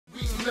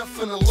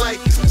Shuffling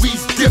alike,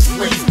 we's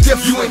different.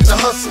 You ain't the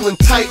hustling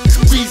type,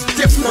 we's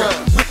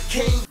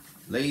different.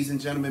 Ladies and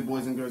gentlemen,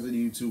 boys and girls of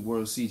the YouTube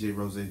world, CJ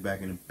Rose is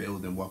back in the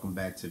building. Welcome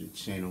back to the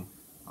channel.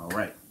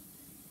 Alright.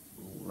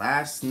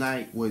 Last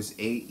night was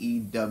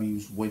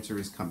AEW's Winter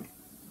is Coming.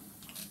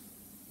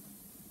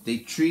 They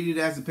treated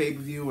it as a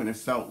pay-per-view and it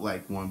felt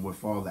like one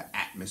with all the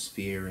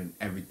atmosphere and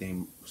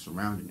everything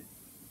surrounding it.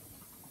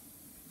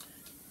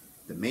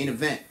 The main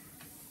event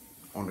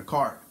on the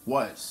card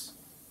was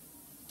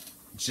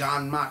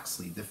Jon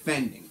Moxley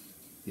defending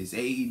his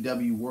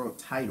AEW World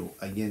title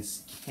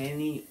against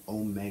Kenny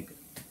Omega.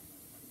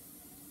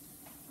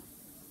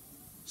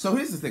 So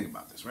here's the thing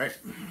about this, right?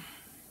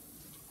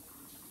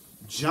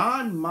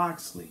 Jon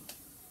Moxley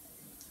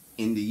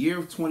in the year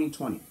of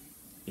 2020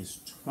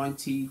 is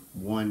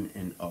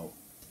 21-0.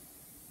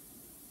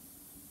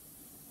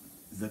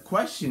 The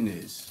question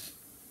is,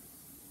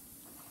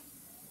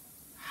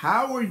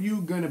 how are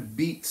you going to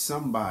beat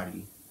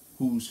somebody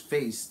who's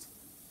faced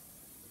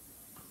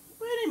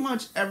pretty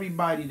much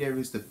everybody there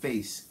is to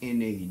face in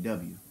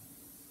AEW?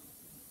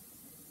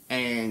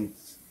 And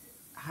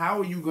how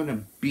are you going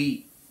to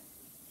beat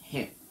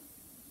him?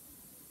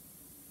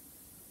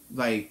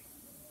 Like,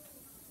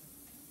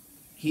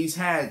 he's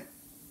had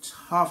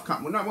tough he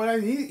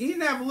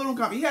didn't have a little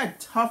he had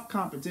tough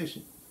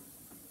competition.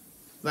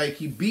 Like,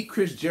 he beat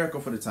Chris Jericho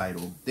for the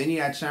title. Then he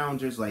had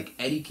challengers like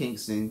Eddie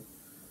Kingston,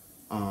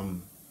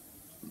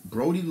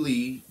 Brody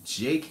Lee,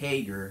 Jake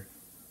Hager,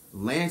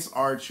 Lance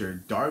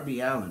Archer, Darby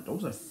Allin.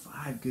 Those are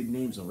 5 good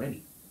names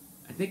already.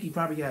 I think he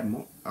probably had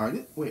more.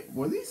 Wait,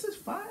 were these his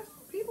 5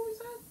 people he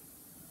said?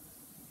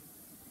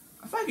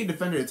 I thought he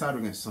defended the title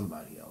against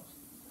somebody else.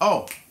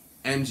 Oh,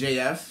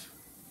 MJF.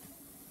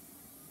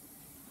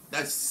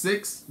 That's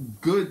 6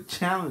 good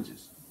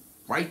challenges.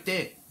 Right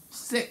there.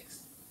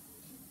 6.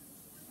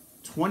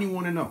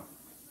 21-0.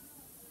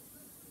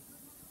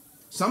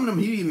 Some of them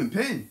he even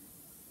pinned.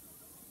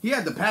 He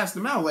had to pass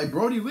them out, like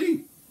Brody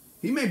Lee.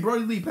 He made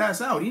Brody Lee pass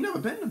out. He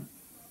never pinned him.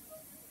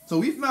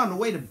 So he found a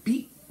way to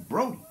beat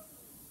Brody.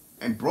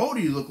 And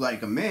Brody looked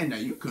like a man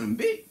that you couldn't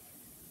beat.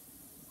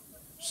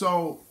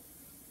 So,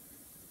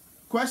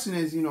 question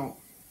is, you know,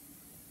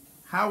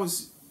 how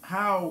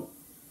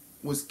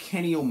was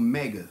Kenny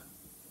Omega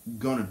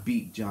gonna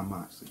beat Jon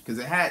Moxley? Because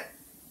I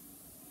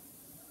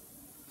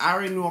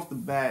already knew off the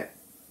bat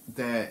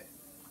that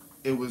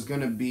it was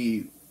gonna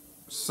be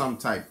some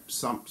type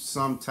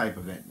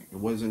of ending. It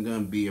wasn't gonna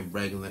be a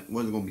regular. It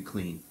wasn't gonna be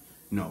clean.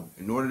 No,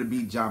 in order to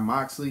beat Jon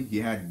Moxley,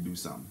 you had to do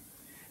something,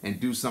 and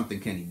do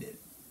something Kenny did.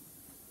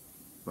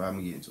 But I'm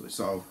gonna get into it.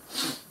 So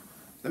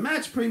the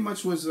match pretty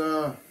much was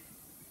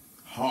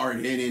hard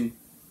hitting.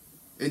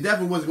 It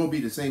definitely wasn't gonna be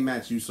the same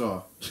match you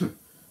saw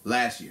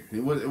last year.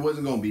 It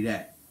wasn't gonna be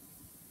that.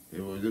 It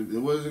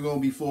wasn't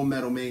gonna be Full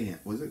Metal Mayhem.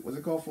 Was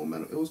it called Full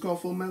Metal? It was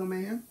called Full Metal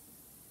Mayhem.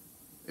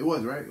 It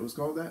was, right? It was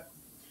called that.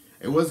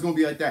 It wasn't gonna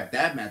be like that.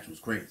 That match was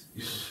crazy.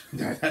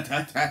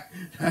 That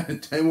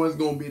wasn't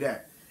gonna be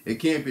that. It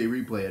can't be a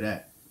replay of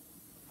that.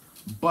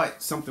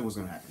 But something was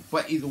gonna happen.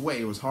 But either way,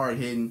 it was hard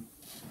hitting.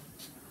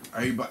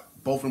 Everybody,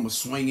 both of them were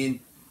swinging.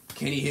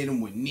 Kenny hit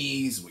him with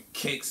knees, with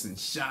kicks and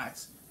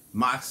shots.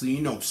 Moxley,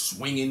 you know,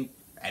 swinging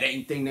at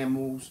anything that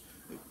moves.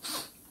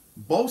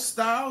 Both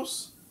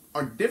styles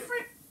are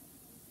different,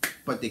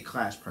 but they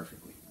clash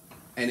perfectly.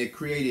 And it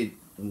created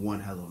one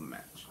hell of a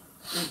match.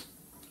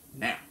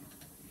 Now,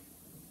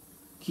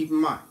 keep in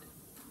mind,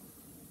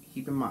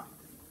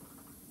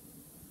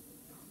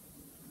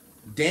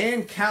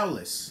 Dan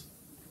Callis,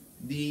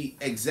 the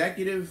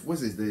executive,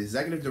 the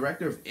executive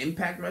director of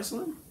Impact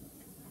Wrestling,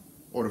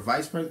 or the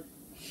vice president,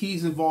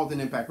 he's involved in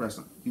Impact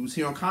Wrestling. He was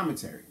here on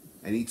commentary,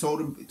 and he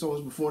told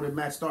us before the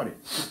match started.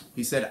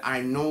 He said,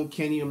 "I've known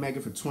Kenny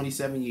Omega for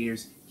 27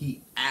 years.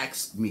 He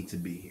asked me to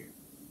be here."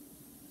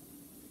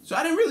 So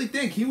I didn't really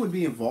think he would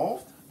be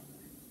involved,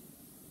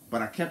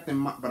 but I kept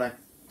him. But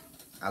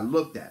I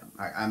looked at him.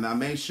 I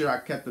made sure I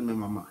kept him in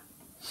my mind.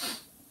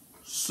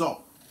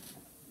 So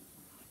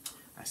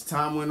as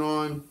time went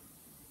on,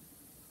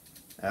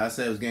 as I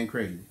said, it was getting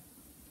crazy.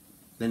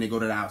 Then they go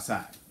to the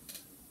outside.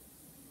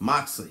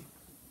 Moxley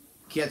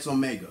gets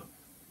Omega.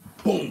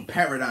 Boom,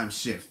 paradigm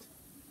shift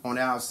on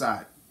the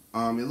outside.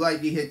 It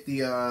like he hit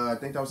the I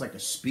think that was like a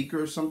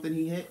speaker or something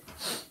he hit,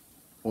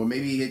 or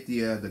maybe he hit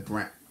the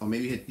ground, or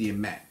maybe he hit the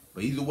mat.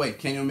 But either way,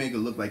 Kenny Omega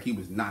looked like he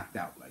was knocked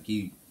out, like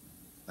he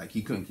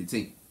couldn't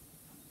continue.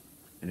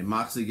 And then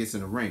Moxley gets in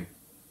the ring,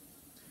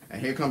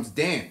 and here comes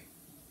Dan,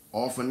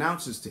 off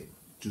announcer's table,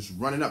 just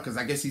running up because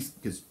I guess he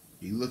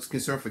looks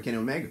concerned for Kenny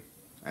Omega,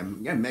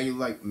 and yeah,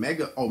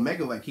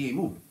 Omega like he ain't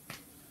moving.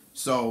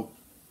 So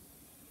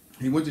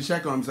he went to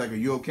check on him. He's like, "Are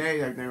you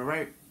okay? Everything all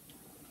right?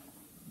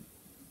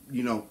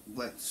 You know,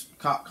 let's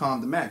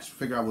calm the match,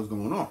 figure out what's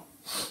going on."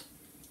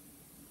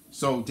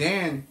 So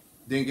Dan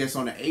then gets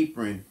on the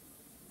apron,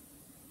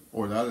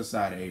 or the other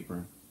side of the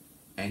apron,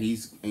 and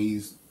he's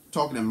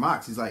talking to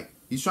Mox.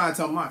 He's trying to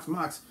tell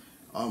Mox,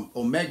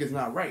 Omega's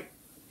not right.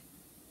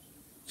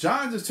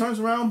 John just turns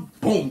around,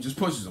 boom, just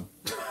pushes him.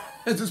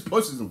 It just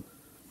pushes him.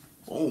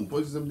 Boom,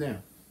 pushes him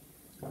down.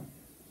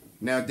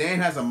 Now Dan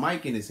has a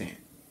mic in his hand.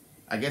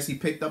 I guess he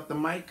picked up the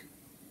mic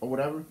or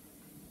whatever,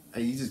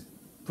 and he just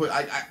put.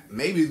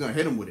 Maybe he's gonna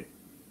hit him with it.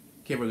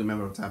 Can't really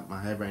remember off the top of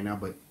my head right now,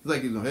 but it's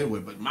like he's gonna hit him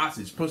with it. But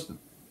Moxley just pushed him.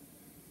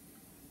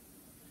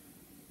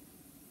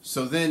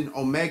 So then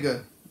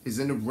Omega is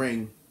in the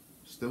ring,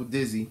 still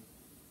dizzy.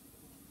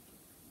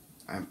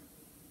 And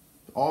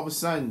all of a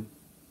sudden,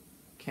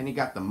 Kenny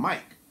got the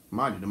mic.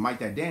 Mind you, the mic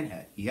that Dan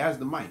had. He has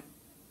the mic.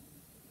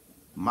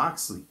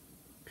 Moxley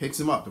picks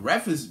him up. The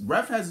ref has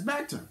his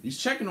back turned. He's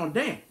checking on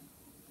Dan.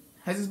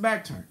 Has his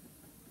back turned.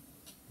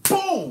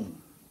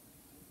 Boom!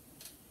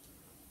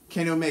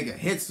 Kenny Omega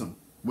hits him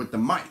with the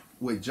mic,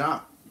 with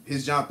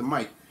his the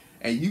mic.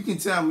 And you can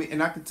tell me,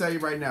 and I can tell you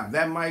right now,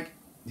 that mic,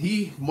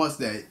 he must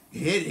have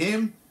hit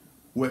him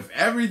with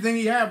everything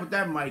he had with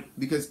that mic,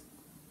 because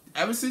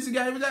ever since he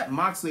got hit with that,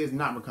 Moxley has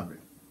not recovered.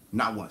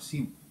 Not once.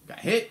 He got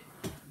hit,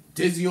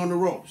 dizzy on the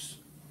ropes.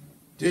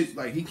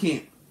 Like, he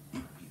can't.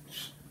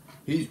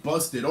 He's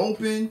busted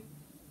open.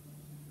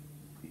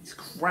 He's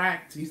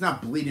cracked. He's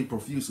not bleeding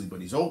profusely,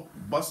 but he's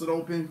busted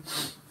open,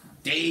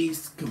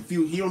 dazed,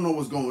 confused. He don't know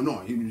what's going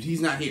on.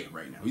 He's not here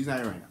right now. He's not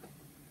here right now.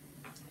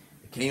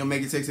 Kenny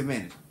Omega takes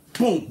advantage.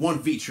 Boom, one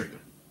V trigger.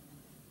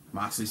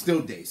 Moxley's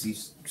still dazed.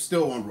 He's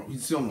still on rope. He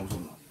still knows what's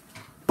going on.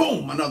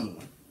 Boom, another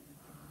one.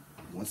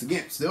 Once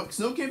again, still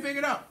can't figure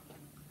it out.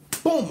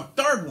 Boom, a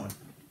third one.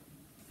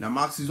 Now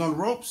Moxley's on the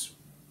ropes.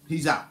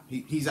 He's out.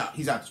 He's out.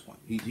 He's out this point.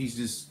 He's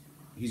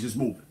just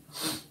moving.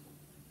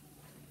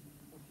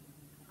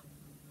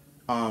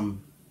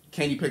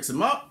 Kenny picks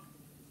him up.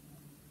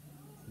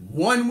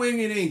 One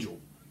winged angel.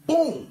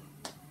 Boom.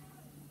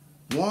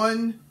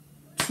 1,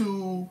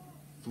 2,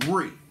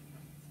 3.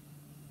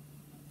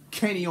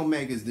 Kenny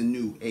Omega is the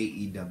new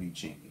AEW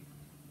champion.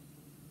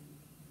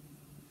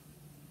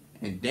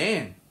 And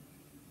Dan,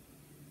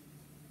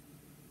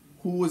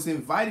 who was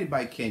invited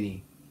by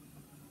Kenny,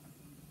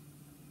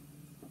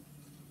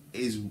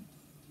 is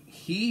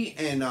he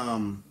and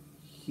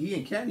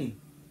Kenny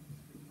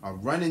are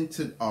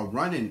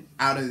running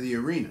out of the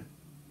arena.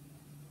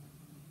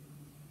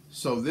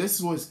 So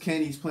this was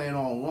Kenny's plan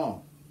all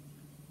along.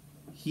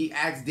 He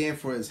asked Dan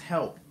for his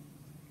help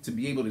to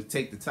be able to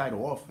take the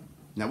title off him.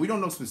 Now, we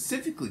don't know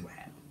specifically what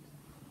happened.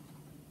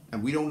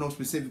 And we don't know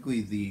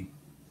specifically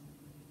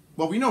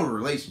well, we know the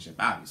relationship,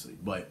 obviously,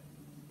 but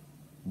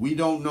we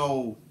don't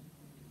know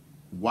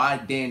why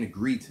Dan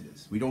agreed to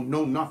this. We don't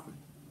know nothing.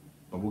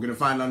 But we're going to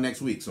find out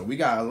next week. So we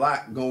got a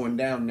lot going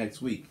down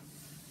next week.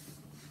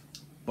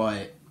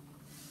 But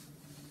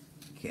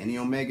Kenny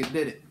Omega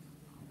did it.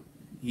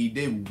 He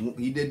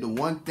did the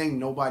one thing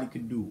nobody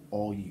could do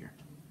all year.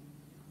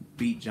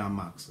 Beat Jon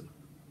Moxley.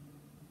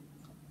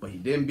 But he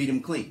didn't beat him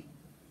clean.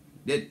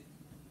 It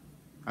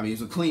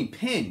was a clean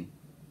pin,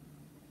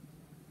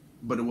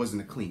 but it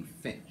wasn't a clean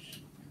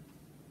finish.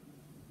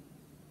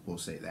 We'll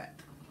say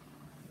that.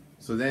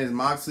 So then as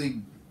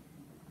Moxley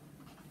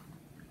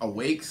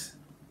awakes,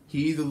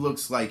 he either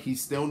looks like he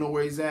still know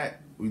where he's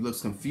at, or he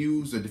looks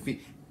confused or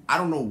defeated. I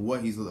don't know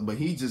what he's, but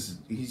he's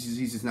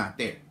just not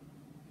there.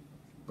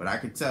 But I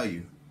can tell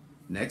you,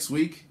 next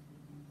week,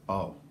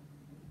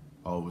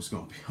 it's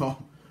gonna be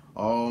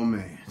oh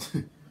man.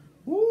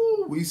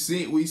 Woo, we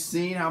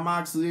seen how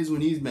Moxley is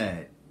when he's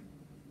mad.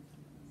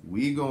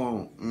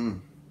 It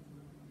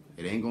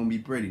ain't gonna be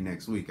pretty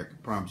next week. I can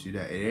promise you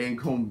that. It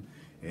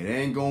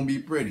ain't gonna be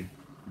pretty.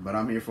 But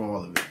I'm here for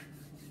all of it.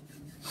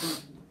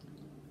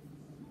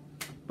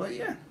 But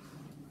yeah,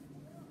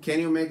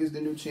 Kenny Omega's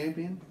the new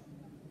champion.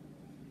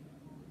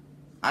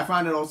 I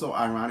find it also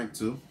ironic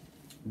too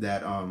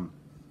that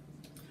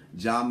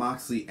Jon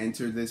Moxley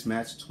entered this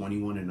match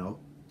 21-0,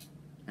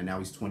 and now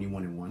he's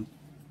 21-1.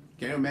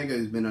 Kenny Omega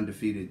has been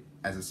undefeated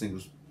as a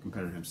singles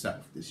competitor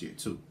himself this year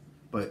too.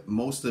 But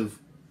the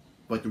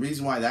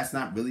reason why that's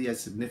not really as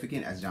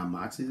significant as Jon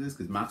Moxley is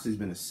because Moxley's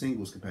been a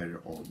singles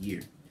competitor all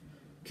year.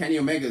 Kenny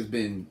Omega has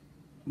been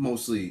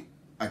mostly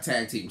a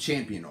tag team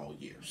champion all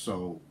year.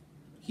 So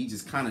he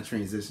just kind of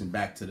transitioned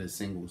back to the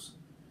singles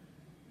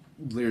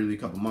literally a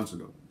couple months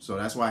ago. So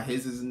that's why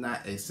his is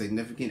not as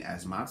significant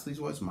as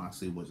Moxley's was.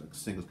 Moxley was a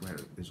singles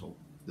competitor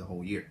the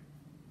whole year.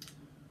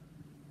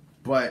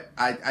 But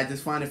I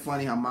just find it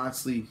funny how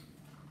Moxley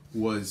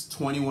was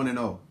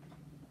 21-0.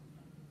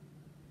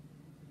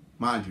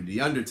 Mind you,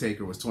 The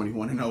Undertaker was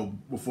 21-0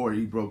 before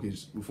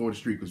the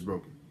streak was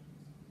broken.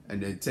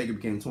 And then Taker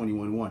became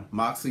 21-1.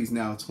 Moxley's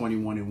now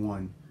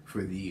 21-1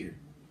 for the year.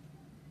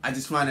 I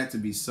just find that to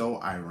be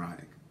so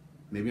ironic.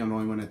 Maybe I'm the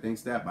only one that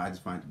thinks that, but I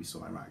just find it to be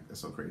so ironic. That's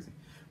so crazy.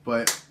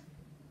 But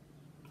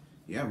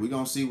yeah, we're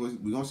gonna see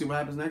what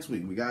happens next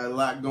week. We got a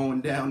lot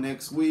going down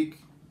next week.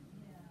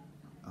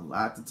 A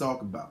lot to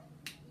talk about.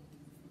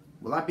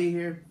 Will I be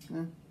here?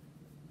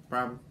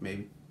 Probably,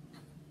 maybe.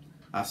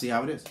 I'll see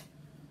how it is.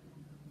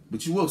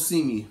 But you will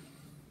see me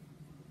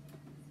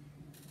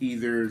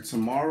either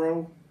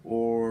tomorrow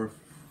or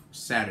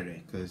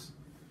Saturday, because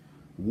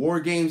War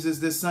Games is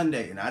this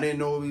Sunday, and I didn't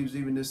know it was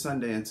even this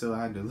Sunday until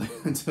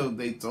until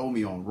they told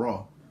me on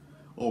Raw.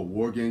 Oh,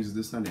 War Games is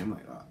this Sunday. I'm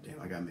like, oh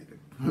damn, I gotta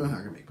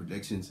make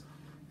predictions,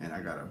 and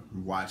I gotta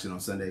watch it on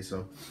Sunday.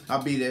 So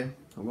I'll be there.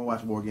 I'm gonna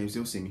watch more games.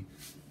 You'll see me.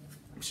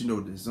 You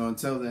know this. So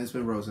until then, it's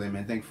been Rose today,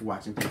 man. Thank you for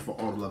watching. Thank you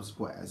for all the love and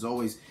support. As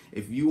always,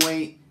 if you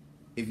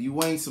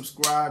ain't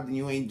subscribed and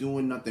you ain't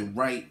doing nothing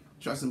right,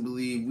 trust and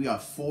believe we are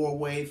 4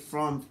 away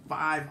from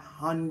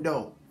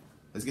 500.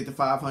 Let's get to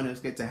 500. Let's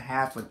get to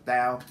half a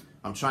thou.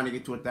 I'm trying to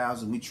get to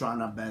 1,000. We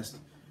trying our best.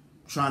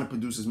 Trying to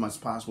produce as much as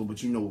possible,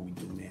 but you know what we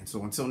do, man.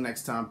 So until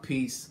next time,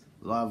 peace,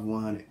 love,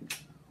 100.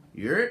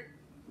 You're it.